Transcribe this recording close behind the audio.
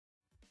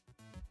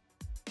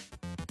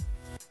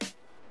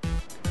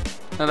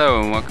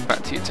Hello and welcome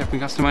back to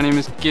UtopianCaster. My name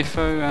is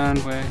Giffo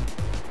and we're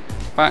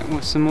back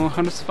with some more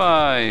How to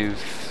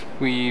Survive.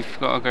 We've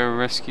got to go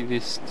rescue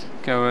this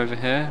guy over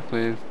here,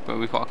 but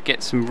we've got to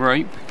get some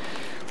rope,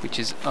 which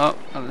is up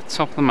at the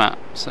top of the map.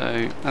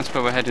 So that's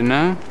where we're heading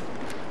now.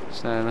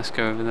 So let's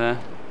go over there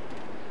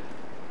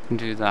and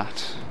do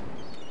that.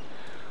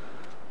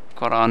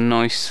 Got our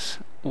nice,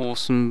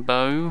 awesome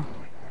bow.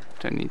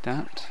 Don't need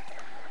that.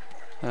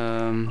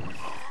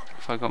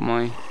 If I got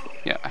my,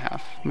 yeah, I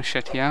have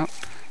machete out.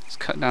 Let's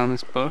cut down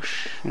this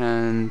bush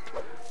and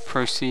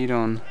proceed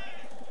on.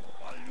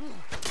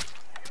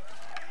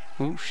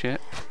 Oh shit!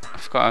 I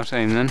forgot how to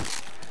aim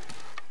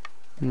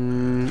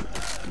then.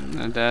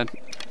 They're dead.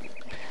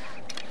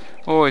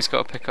 Always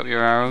got to pick up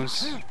your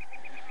arrows.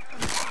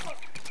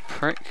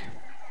 Prick.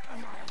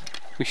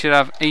 We should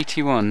have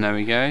 81. There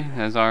we go.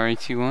 There's our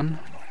 81.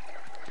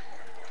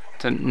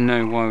 Don't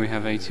know why we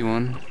have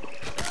 81.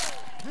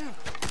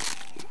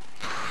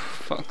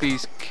 Fuck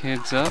these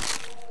kids up.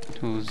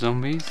 Or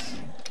zombies,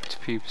 to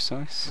be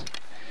precise.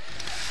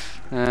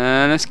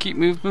 Let's keep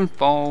moving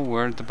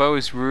forward. The bow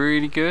is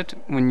really good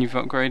when you've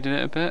upgraded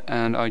it a bit,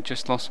 and I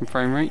just lost some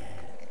frame rate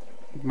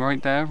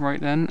right there,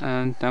 right then,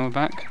 and now we're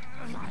back.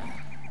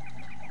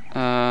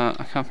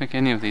 I can't pick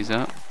any of these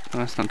up. Oh,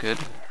 that's not good.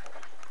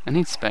 I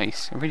need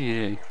space, I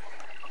really do.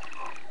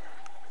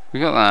 We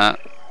got that.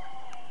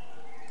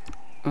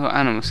 We got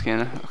animal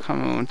skin. I can't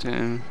remember what I'm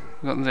doing.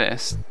 We got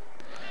this.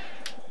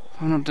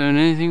 I'm not doing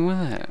anything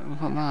with it. We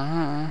got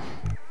that.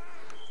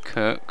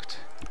 Cooked.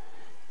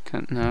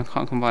 No, I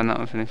can't combine that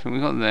with anything. We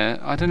got there.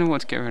 I don't know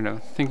what to get rid of. I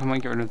think I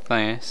might get rid of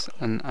this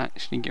and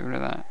actually get rid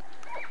of that.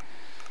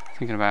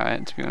 Thinking about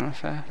it, to be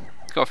honest. Got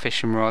a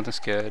fishing rod. That's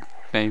good.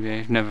 Maybe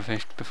I've never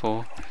fished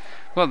before.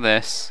 Got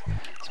this.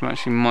 So I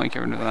actually might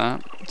get rid of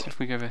that. So if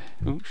we go over,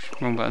 oops,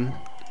 wrong button.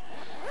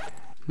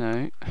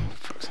 No.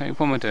 Fuck's sake,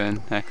 what am I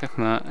doing? There, click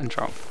on that and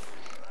drop.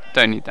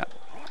 Don't need that.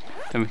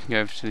 Then we can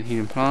go over to the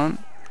healing plant.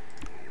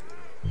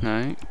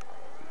 No.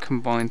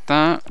 Combine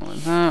that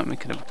with that. We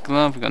could have a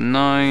glove. We got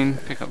 9.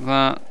 Pick up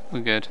that. We're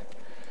good.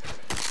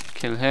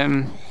 Kill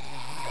him.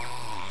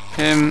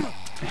 Him.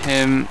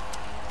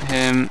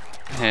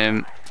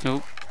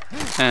 Nope.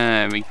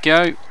 There we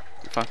go.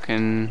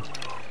 Fucking.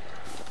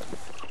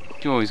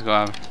 You always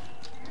gotta have.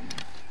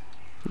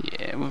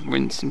 Yeah, we're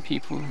rinsing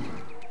people.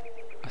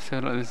 I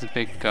feel like there's a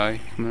big guy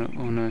coming up.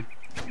 Oh no.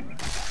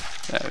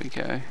 There we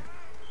go.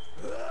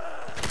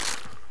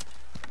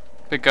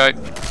 Big guy.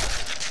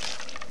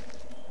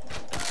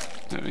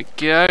 There we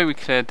go, we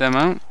cleared them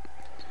out.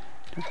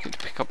 Don't forget to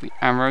pick up the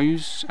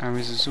arrows.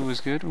 Arrows is always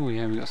good. Oh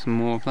yeah, we got some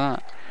more of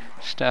that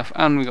stuff.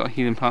 And we got a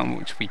healing plant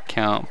which we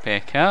can't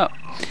pick up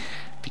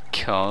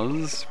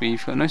because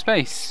we've got no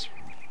space.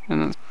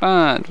 And that's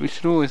bad. We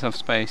should always have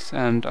space.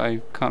 And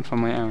I can't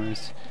find my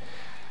arrows.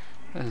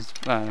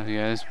 Yeah,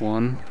 there's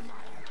one.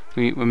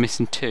 We're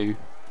missing 2.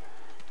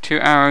 2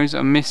 arrows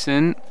are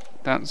missing.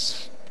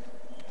 That's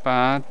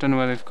bad. Don't know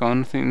where they've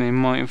gone. I think they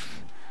might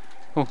have.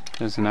 Oh,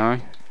 there's an arrow.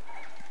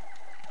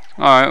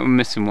 Alright, we're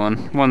missing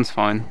one. One's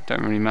fine,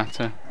 don't really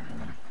matter.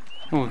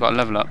 Oh, we've got a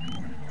level up.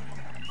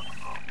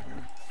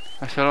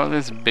 I feel like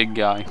there's a big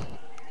guy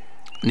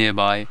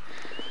nearby.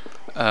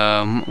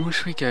 What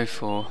should we go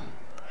for?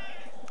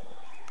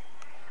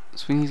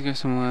 So we need to go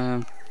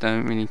somewhere,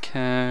 don't really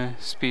care.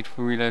 Speed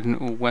for reloading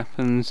all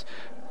weapons.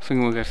 I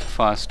think we'll go for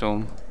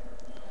Firestorm.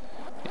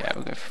 Yeah,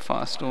 we'll go for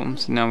Firestorm,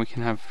 so now we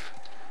can have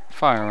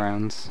fire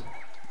rounds.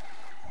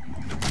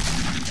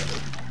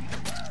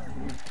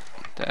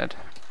 Dead.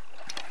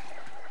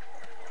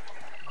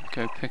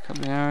 Go pick up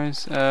the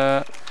arrows.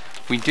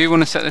 We do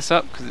want to set this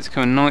up because it's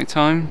coming night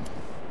time.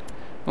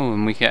 Oh,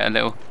 and we get a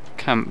little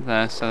camp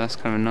there, so that's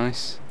kind of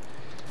nice.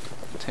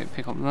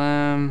 Pick up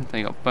them.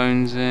 They got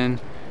bones in.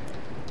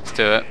 Let's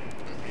do it.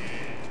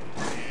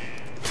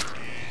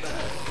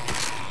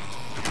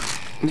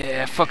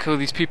 Yeah, fuck all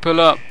these people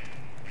up.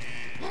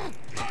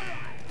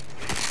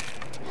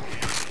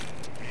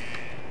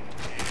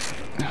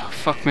 Oh,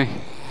 fuck me.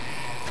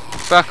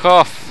 Back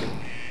off.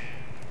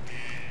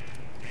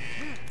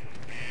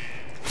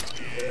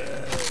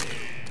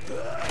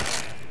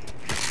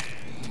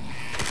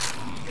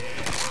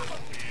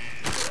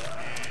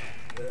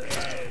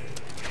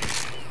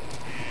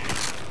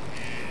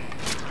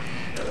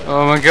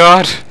 Oh my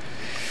god,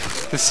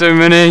 there's so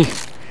many.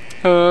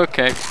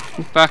 Okay,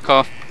 back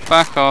off,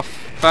 back off,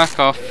 back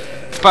off,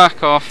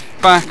 back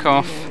off, back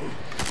off.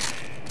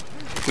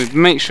 We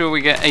make sure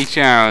we get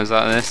 80 arrows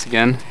out of this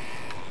again.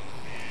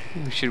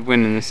 We should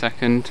win in a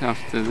second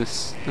after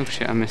this. Oh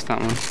shit, I missed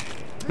that one.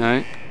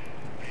 No.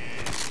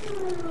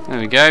 There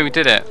we go, we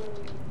did it.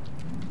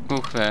 All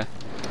clear.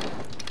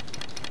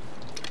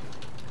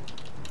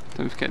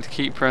 Don't forget to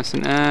keep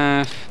pressing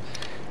F,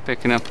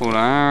 picking up all our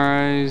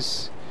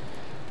arrows.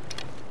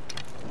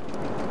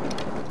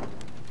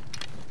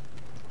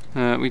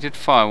 We did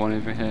fire one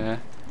over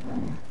here.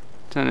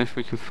 Don't know if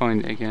we can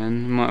find it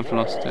again. Might have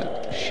lost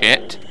it.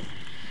 Shit.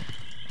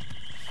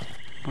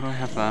 Why do I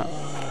have that?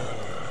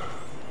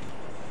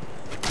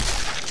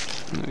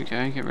 There we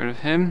go, get rid of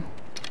him.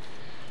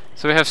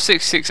 So we have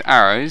 66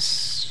 arrows,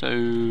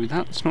 so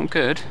that's not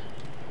good.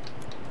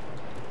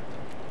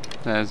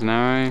 There's an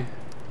arrow.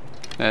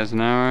 There's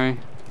an arrow.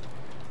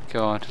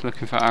 God,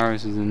 looking for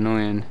arrows is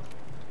annoying,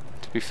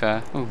 to be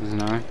fair. Oh, there's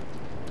an arrow.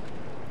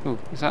 Oh,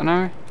 is that an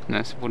arrow? No,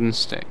 it's a wooden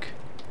stick.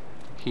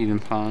 Healing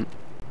plant.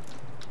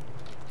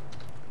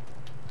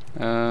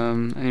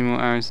 Any more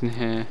arrows in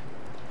here?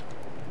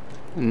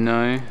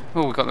 No.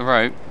 Oh, we got the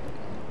rope,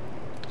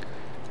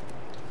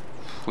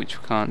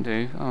 which we can't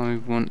do. I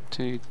want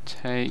to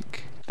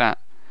take that.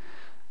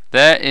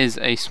 There is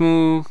a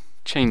small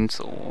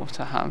chainsaw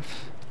to have.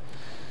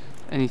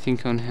 Anything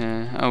on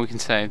here? Oh, we can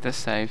save. Let's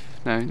save.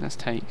 No, let's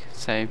take.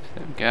 Save.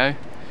 There we go.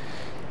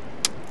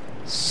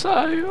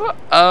 So,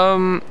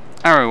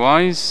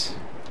 arrow-wise,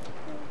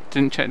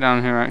 didn't check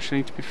down here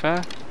actually. To be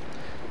fair,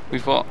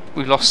 we've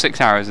lost 6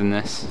 arrows in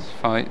this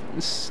fight.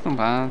 It's not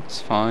bad.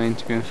 It's fine.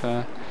 To be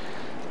fair,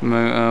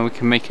 we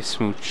can make a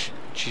small.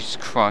 Jesus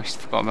Christ!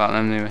 Forgot about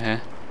them. They were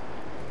here.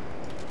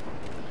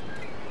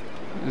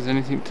 Is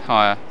anything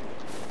tire?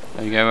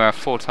 There you go. We have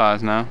 4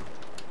 tires now.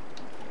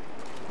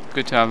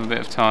 Good to have a bit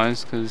of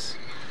tyres, because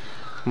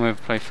when we ever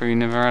play through, you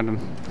never had them.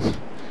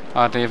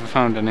 Hardly ever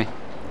found any.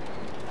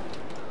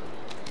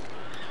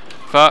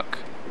 Fuck!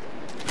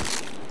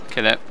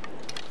 Kill it.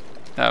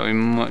 That would be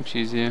much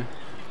easier.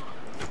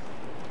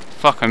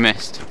 Fuck, I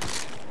missed.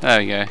 There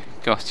we go.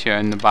 Got you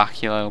in the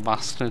back, you little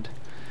bastard.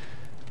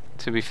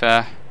 To be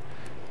fair.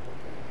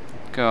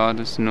 God,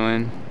 that's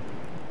annoying.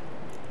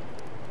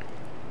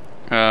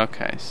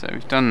 Okay, so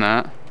we've done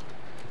that.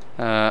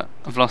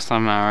 I've lost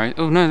our arrow.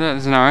 Oh no,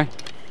 there's an arrow.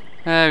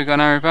 There, we got an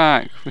arrow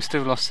back. We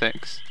still lost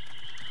 6.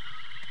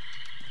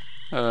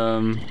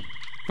 Where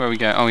we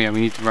go? Oh yeah,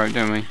 we need the rope,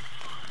 don't we?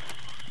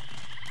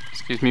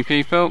 Excuse me,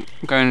 people.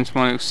 I'm going into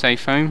my little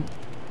safe home.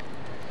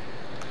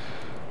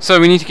 So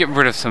we need to get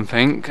rid of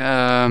something.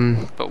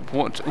 But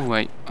what? Oh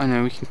wait, I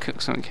know we can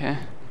cook something here.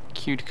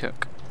 Q to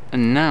cook,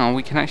 and now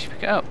we can actually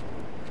pick it up.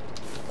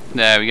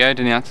 There we go.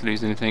 Didn't have to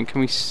lose anything.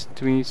 Can we?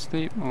 Do we need to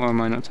sleep? Or am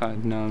I not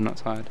tired? No, I'm not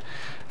tired.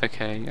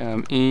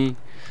 Okay. E.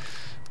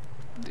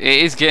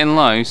 It is getting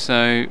low,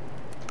 so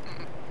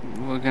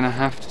we're gonna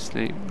have to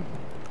sleep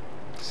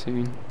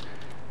soon.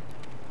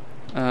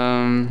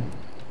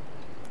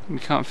 We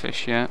can't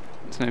fish yet.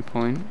 There's no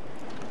point.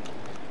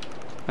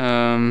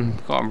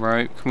 Got a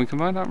rope. Can we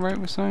combine that rope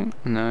with something?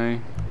 No.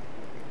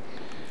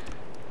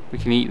 We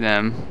can eat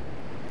them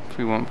if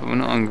we want, but we're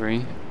not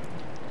hungry.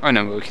 I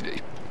know what we can do.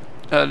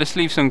 Let's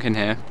leave something in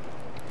here.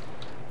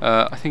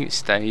 I think it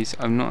stays.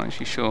 I'm not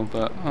actually sure,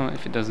 but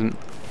if it doesn't,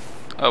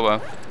 oh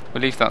well.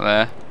 We'll leave that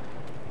there.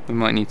 We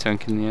might need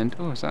something in the end.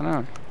 Oh, is that an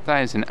arrow?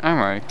 That is an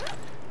arrow.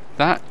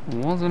 That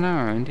was an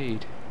arrow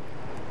indeed.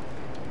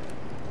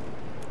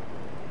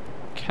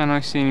 Can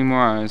I see any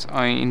more arrows?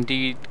 I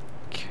indeed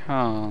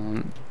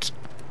can't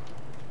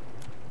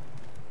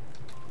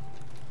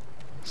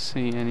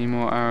see any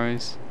more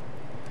arrows.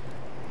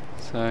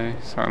 So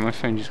sorry, my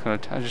phone I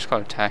just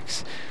got a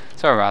text.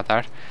 Sorry about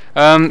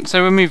that.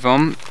 So we'll move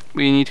on.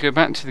 We need to go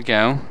back to the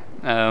girl.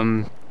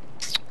 We'll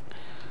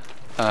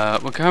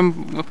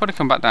probably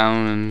come back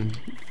down and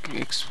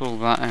explore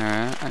that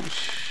area.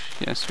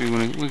 Actually, yes,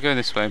 we'll go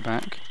this way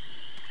back.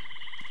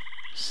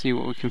 See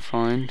what we can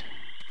find.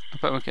 I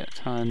bet we'll get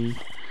tired.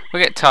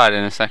 We'll get tired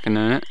in a second,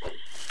 won't it?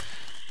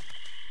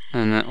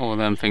 And then all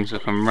them things will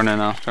come running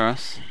after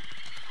us.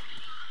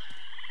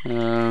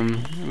 Are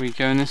we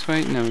going this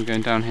way? No, we're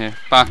going down here.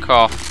 Back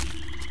off.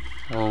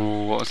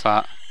 Oh, what was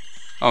that?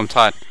 Oh, I'm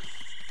tired.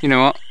 You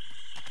know what?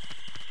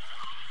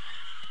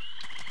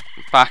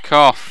 Back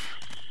off.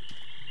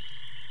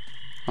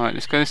 Alright,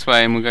 let's go this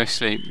way and we'll go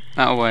sleep.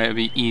 That way it'll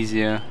be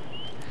easier.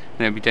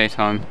 And it'll be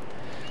daytime.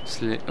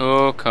 Sleep.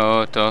 Oh,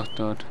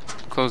 God.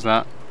 Close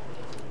that.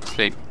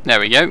 Sleep. There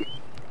we go.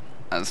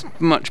 That's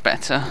much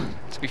better,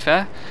 to be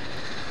fair.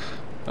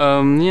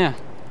 Yeah.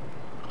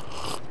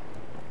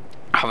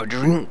 Have a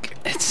drink.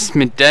 It's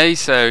midday,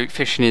 so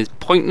fishing is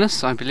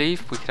pointless, I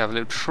believe. We could have a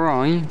little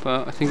try,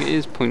 but I think it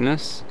is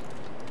pointless.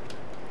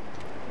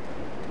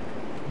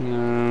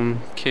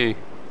 Q.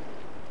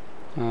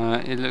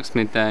 It looks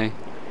midday.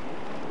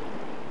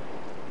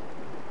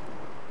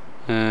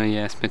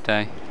 Yeah, it's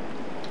midday.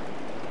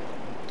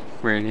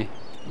 Really.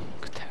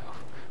 Could tell,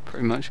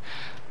 pretty much.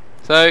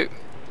 So,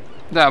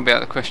 that'll be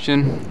out of the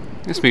question.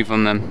 Let's move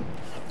on then.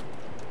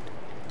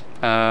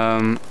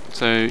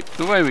 So,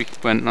 the way we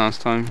went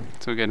last time,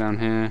 so we'll go down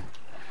here.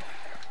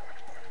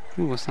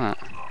 Ooh, what's that?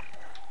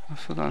 I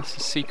thought that was a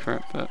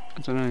secret, but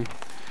I don't know.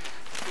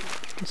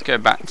 Let's go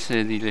back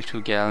to the little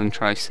girl and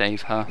try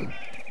save her.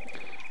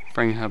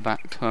 Bring her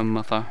back to her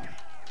mother.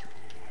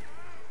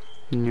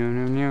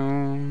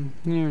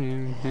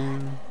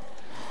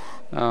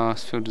 Oh,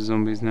 it's filled with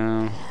zombies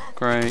now.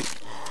 Great.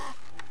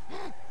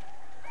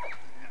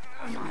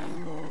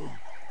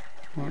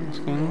 What's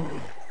going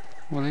on?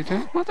 What are they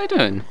doing? What are they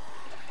doing?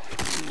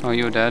 Oh,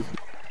 you're dead.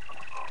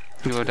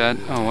 You're dead.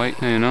 Oh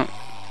wait, no you're not.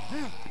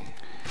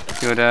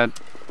 You're dead.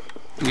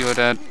 You're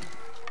dead.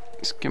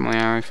 Let's get my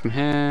arrow from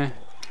here.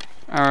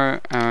 Arrow.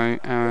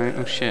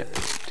 Oh shit.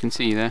 Didn't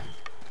see you there.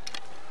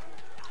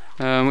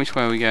 Which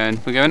way are we going?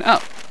 We're going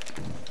up.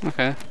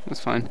 Okay,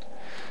 that's fine.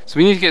 So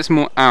we need to get some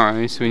more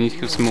arrows, so we need to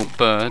kill some more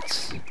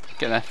birds.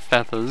 Get their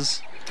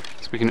feathers,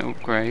 so we can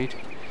upgrade.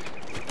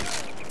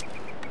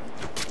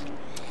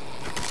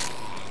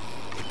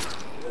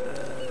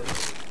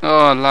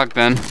 Oh, lag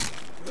then.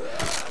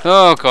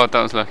 Oh god,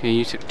 that was lucky.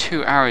 You took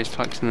 2 arrows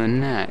plucked in the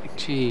neck.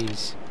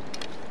 Jeez.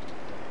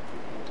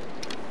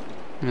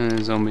 No,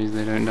 zombies,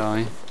 they don't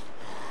die.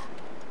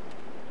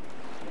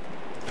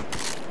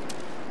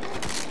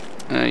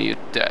 Oh, you're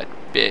dead,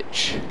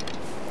 bitch.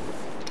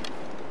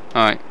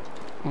 Alright.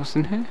 What's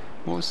in here?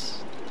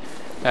 What's...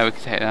 Yeah, we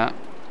can take that.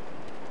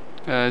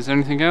 Is there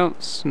anything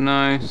else?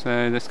 No,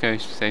 so let's go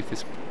save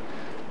this.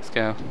 Let's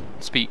go.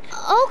 Speak.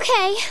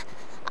 Okay.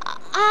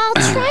 I'll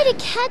try to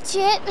catch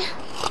it.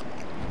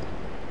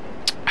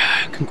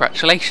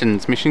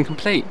 Congratulations, mission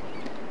complete.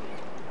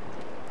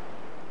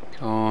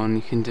 Go on,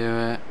 you can do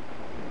it.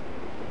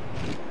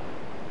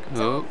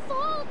 Go. Don't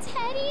fall,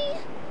 Teddy.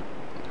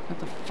 Look at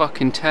the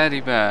fucking teddy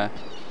bear.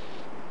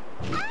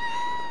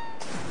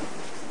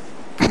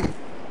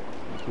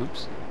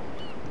 Oops.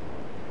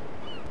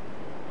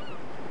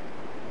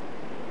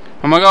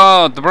 Oh my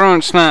god, the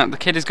branch snapped. The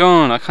kid is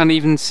gone. I can't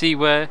even see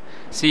her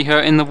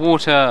in the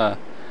water.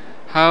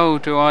 How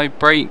do I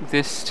break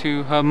this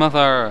to her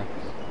mother?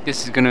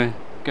 This is going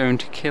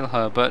to kill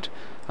her, but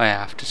I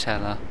have to tell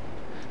her.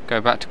 Go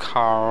back to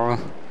Carol.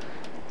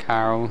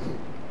 Carol.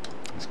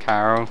 It's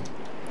Carol.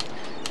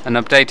 And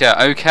update her.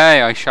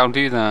 Okay, I shall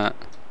do that.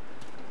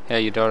 Yeah,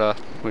 your daughter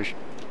was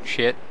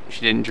shit.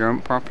 She didn't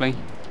jump properly.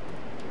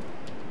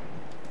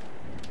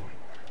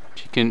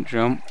 She couldn't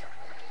jump.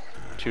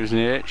 She was an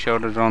idiot.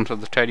 Shouldered onto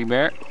the teddy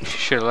bear. She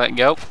should have let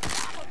go.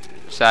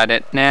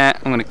 Decided, nah,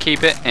 I'm gonna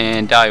keep it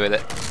and die with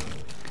it.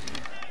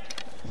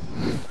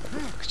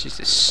 She's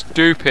a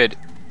stupid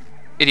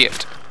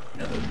idiot.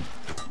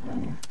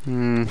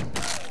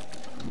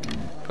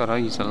 God, I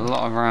used a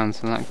lot of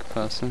rounds on that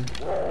person.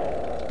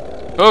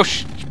 Oh,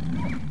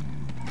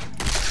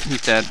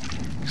 he's dead.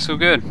 So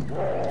good.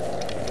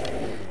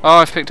 Oh,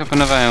 I've picked up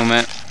another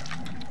helmet.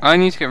 I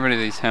need to get rid of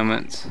these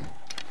helmets.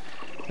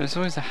 There's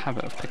always a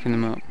habit of picking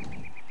them up.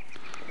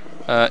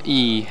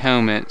 E,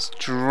 helmets,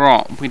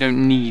 drop. We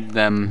don't need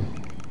them.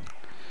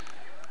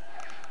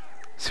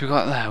 So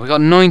we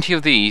got 90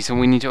 of these, and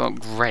we need to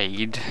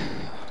upgrade.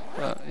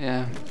 But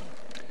yeah.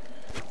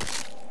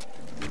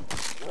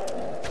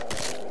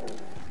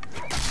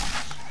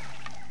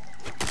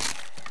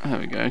 There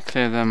we go.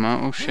 Clear them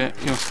out. Oh shit,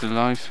 you're still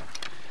alive.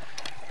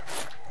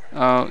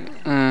 Oh,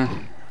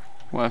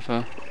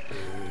 whatever.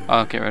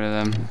 I'll get rid of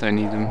them. Don't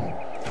need them.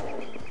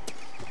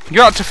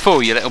 You're up to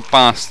full, you little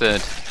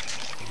bastard.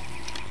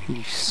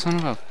 You son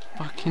of a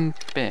fucking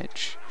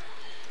bitch.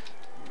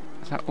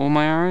 Is that all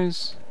my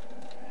arrows?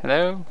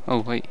 Hello?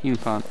 Oh wait, you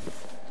can't.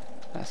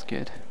 That's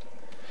good.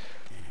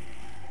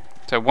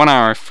 So 1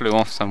 arrow flew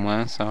off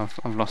somewhere, so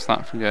I've lost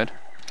that for good.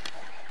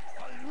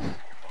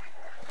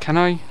 Can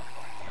I?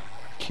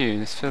 Q,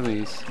 let's fill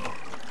these.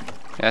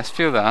 Yeah, let's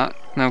fill that.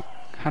 Now,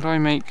 how do I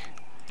make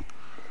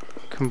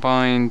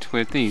combined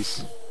with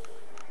these?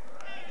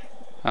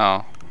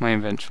 Oh, my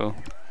inventory.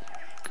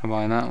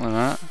 Combine that with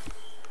that.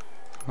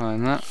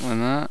 Combine that with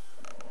that.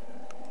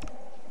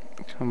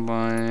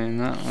 Combine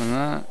that with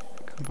that.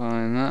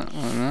 Combine that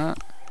with that.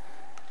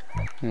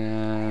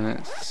 Yeah,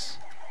 let's...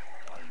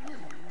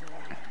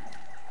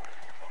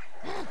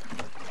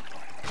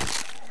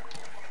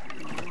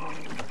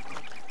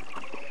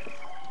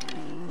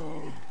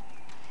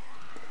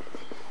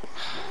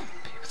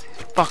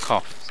 Fuck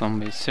off,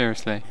 zombies,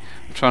 seriously.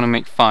 I'm trying to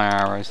make fire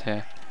arrows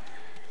here.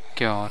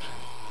 God,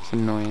 it's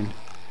annoying.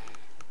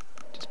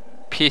 Just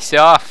piss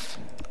off!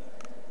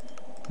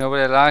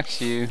 Nobody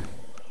likes you.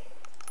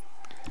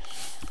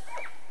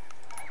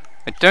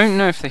 I don't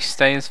know if they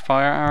stay as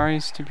fire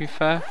arrows, to be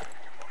fair.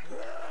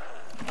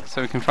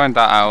 So we can find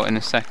that out in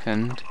a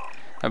second.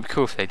 That'd be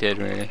cool if they did,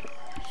 really.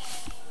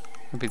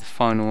 That'd be the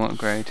final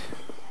upgrade.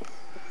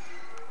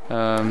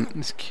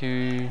 Let's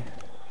queue.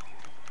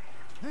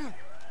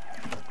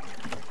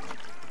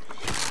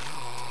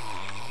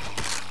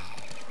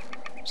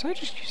 Was I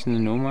just using the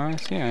normal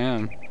arrows? Yeah, I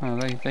am. Oh,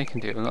 they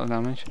can do a lot of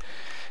damage.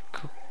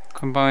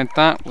 Combine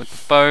that with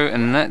the bow,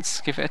 and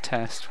let's give it a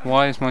test.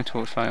 Why is my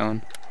torchlight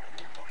on?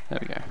 There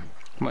we go.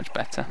 Much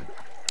better.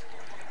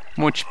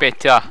 Much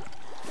better.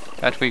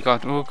 That we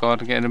got. Oh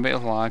god, getting a bit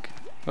of lag.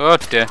 Oh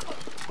dear.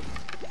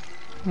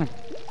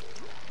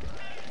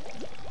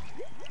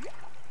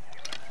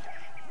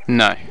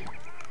 No.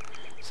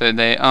 So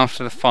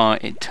after the fire,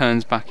 it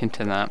turns back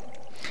into that.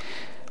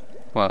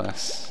 Well,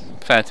 that's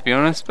fair to be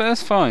honest, but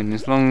that's fine.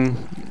 As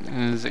long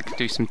as it can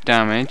do some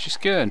damage, it's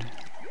good.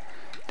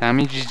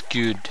 Damage is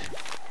good.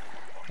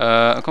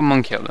 I've got a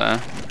monkey up there.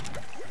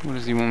 What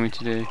does he want me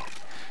to do?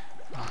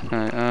 Oh,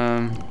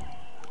 no,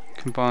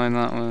 combine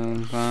that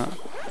with that.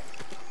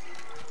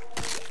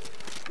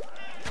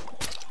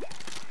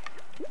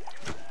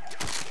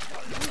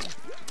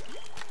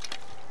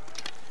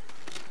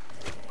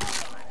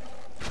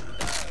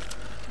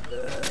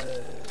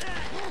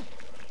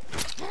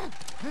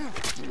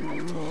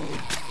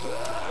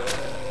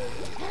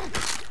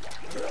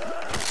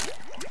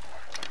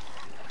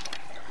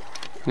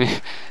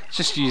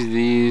 Just use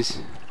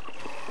these.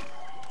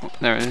 Oh,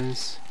 there it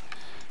is.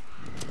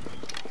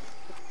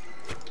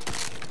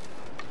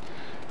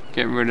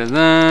 Get rid of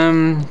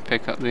them.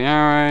 Pick up the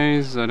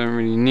arrows. I don't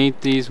really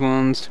need these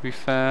ones, to be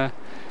fair.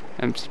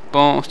 Empty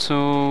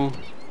bottle.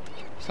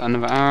 Is that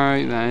another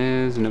arrow? That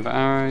is another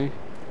arrow.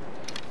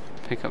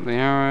 Pick up the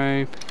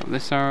arrow. Pick up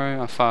this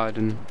arrow. I fired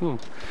and... Ooh.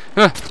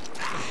 Ah!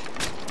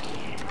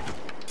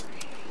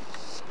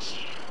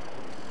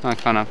 I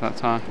can't have that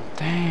tire.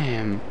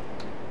 Damn.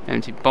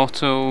 Empty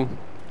bottle.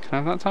 Can I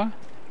have that tire?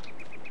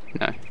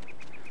 No.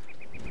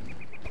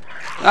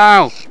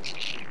 Ow!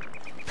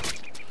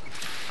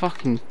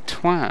 Fucking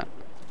twat.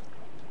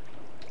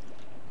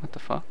 What the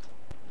fuck?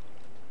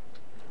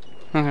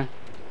 Okay.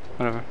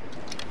 Whatever.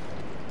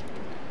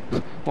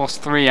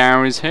 Lost 3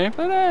 hours here,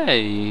 but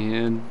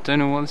hey, don't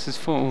know what this is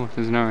for. Oh,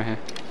 there's an arrow here.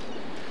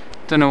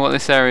 Don't know what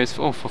this area is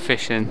for. Oh, for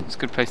fishing. It's a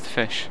good place to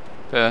fish,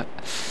 but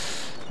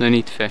no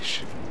need to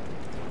fish.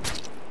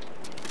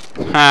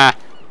 Ha!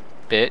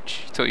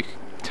 Bitch. You thought you could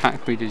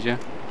attack me, did you?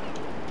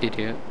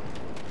 Idiot.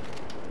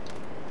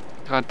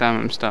 God damn it,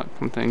 I'm stuck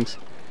on things.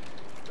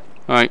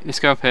 Alright, let's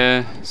go up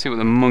here, see what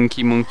the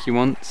monkey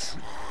wants.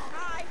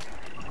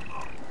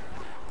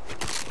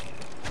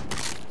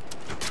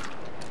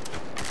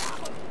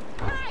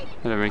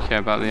 I don't really care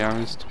about the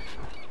arrows.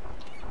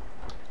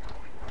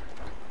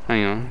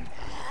 Hang on.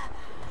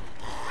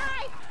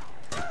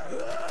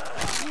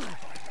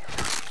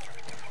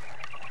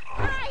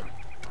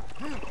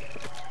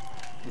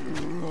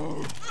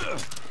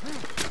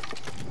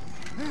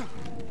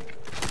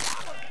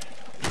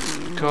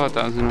 God,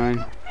 that was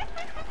annoying.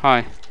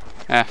 Hi.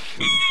 F.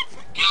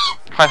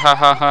 Hi, hi,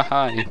 hi, hi,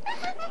 hi.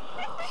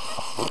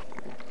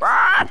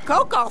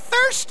 Coco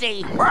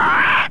thirsty.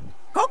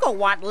 Coco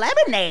want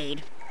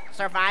lemonade.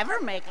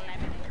 Survivor make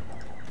lemonade.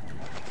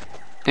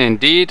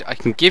 Indeed, I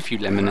can give you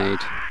lemonade.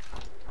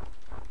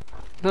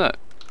 Look.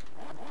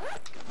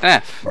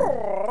 F.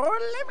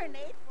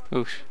 Lemonade.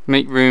 Oof.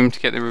 Make room to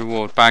get the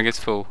reward. Bag is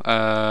full.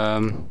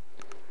 That.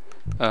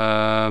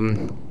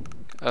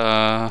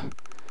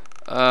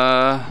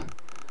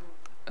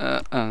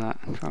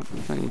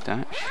 Don't need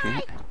that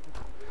shit.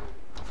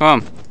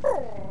 Come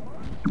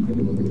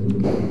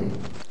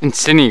on.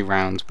 Incendiary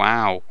rounds.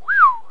 Wow.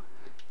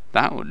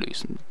 That would do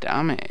some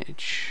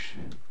damage.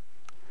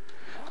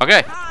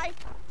 Okay.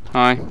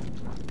 Hi.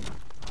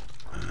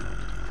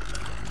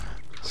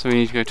 So we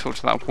need to go talk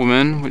to that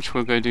woman, which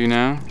we'll go do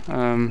now.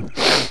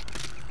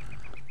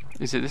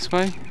 Is it this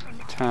way?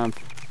 Tab.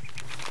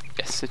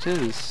 Yes, it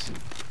is.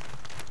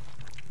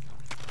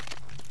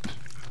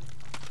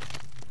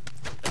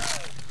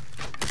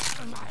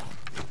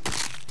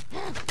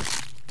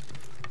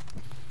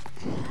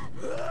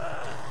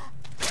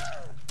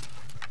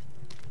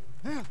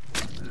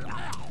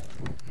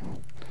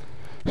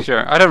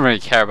 Sure, I don't really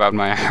care about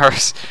my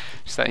arrows.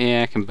 Just that,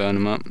 yeah, I can burn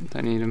them up.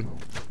 Don't need them.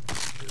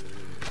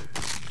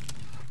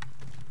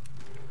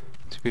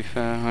 To be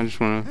fair, I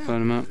just want to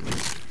burn them up.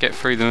 Get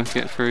through them,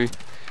 get through.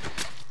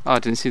 Oh, I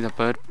didn't see that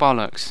bird.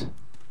 Bollocks.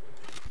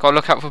 Gotta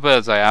look out for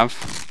birds, I have.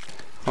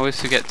 I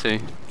always forget to.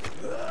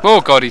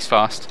 Oh god, he's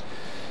fast.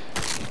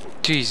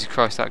 Jesus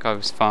Christ, that guy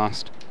was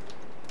fast.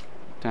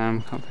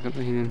 Damn, can't pick up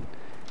the healing.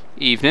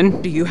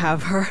 Evening. Do you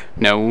have her?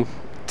 No.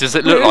 Does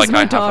it look like I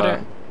have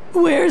her?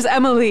 Where's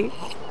Emily?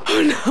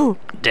 Oh no.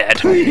 Dead.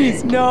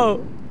 Please,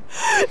 no.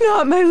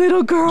 Not my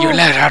little girl. You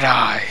let her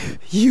die.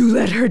 You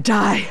let her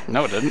die.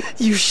 No, I didn't.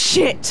 You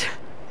shit.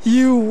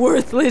 You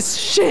worthless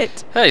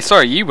shit. Hey,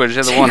 sorry, you were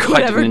the one Take hiding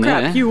whatever in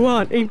crap there. you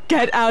want and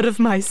get out of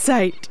my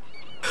sight.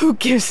 Who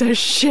gives a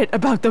shit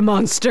about the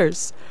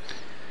monsters?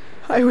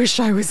 I wish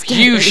I was dead.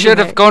 You should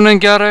have gone and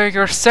got her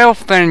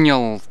yourself then,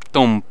 you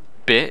dumb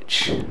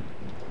bitch.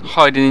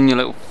 Hiding in your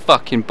little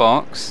fucking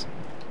box.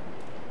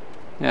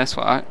 Yeah, that's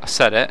what I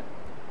said it,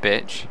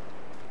 bitch.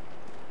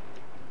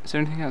 Is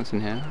there anything else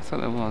in here? I thought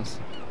there was.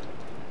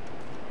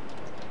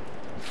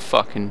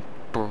 Fucking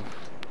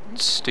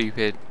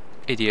stupid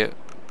idiot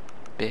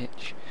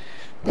bitch.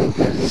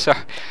 So,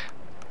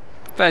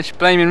 bitch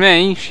blaming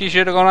me. She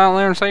should have gone out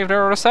there and saved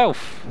her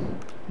herself.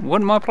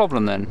 Wasn't my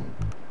problem then.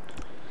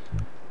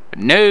 But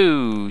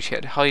no, she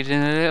had to hide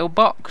in a little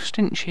box,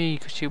 didn't she?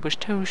 Because she was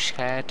too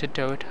scared to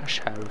do it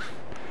herself.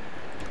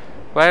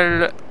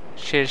 Well,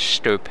 she's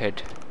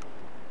stupid.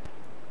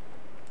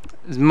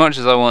 As much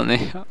as I want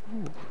these,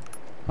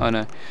 oh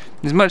no.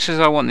 As much as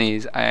I want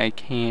these, I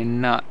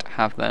cannot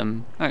have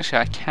them. Actually,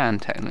 I can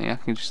technically. I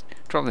can just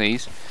drop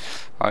these.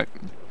 Right.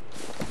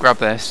 Grab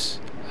this,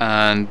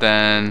 and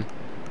then,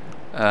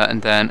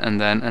 and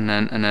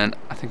then.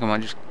 I think I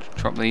might just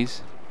drop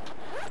these.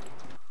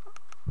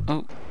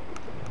 Oh.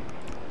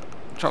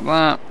 Drop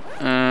that,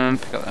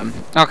 and pick up them.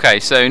 Okay,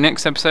 so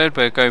next episode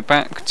we'll go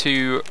back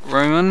to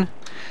Ramon,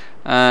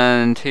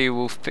 and he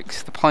will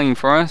fix the plane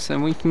for us,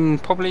 and we can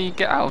probably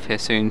get out of here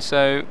soon.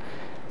 So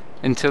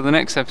until the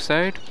next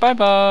episode, bye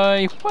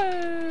bye.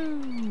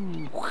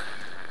 Woo!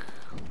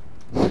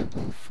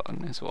 Fuck,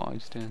 that's what I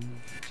was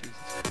doing.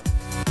 Jesus.